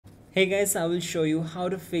Hey guys, I will show you how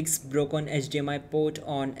to fix broken HDMI port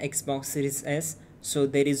on Xbox Series S. So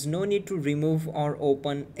there is no need to remove or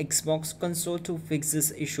open Xbox console to fix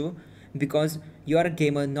this issue because you are a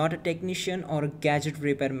gamer, not a technician or a gadget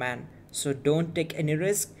repairman. So don't take any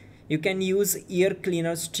risk. You can use ear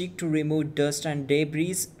cleaner stick to remove dust and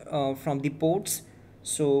debris from the ports.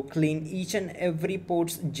 So clean each and every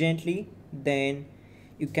ports gently. Then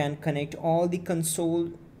you can connect all the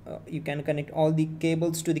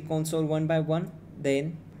cables to the console one by one.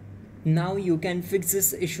 Then now you can fix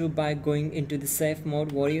this issue by going into the safe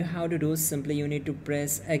mode. What you have to do is simply you need to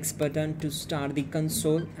press X button to start the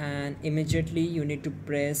console, and immediately you need to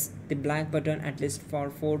press the black button at least for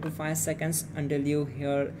 4 to 5 seconds until you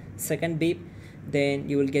hear second beep. Then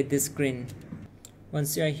you will get this screen.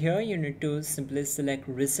 Once you are here, you need to simply select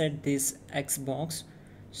reset this Xbox.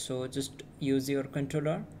 So just use your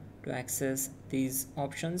controller to access these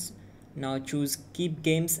options. Now choose keep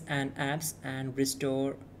games and apps and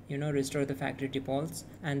restore the factory defaults,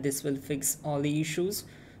 and this will fix all the issues.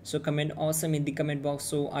 So comment awesome in the comment box,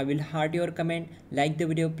 so I will heart your comment. Like the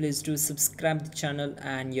video, please do subscribe the channel,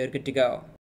 and you're good to go.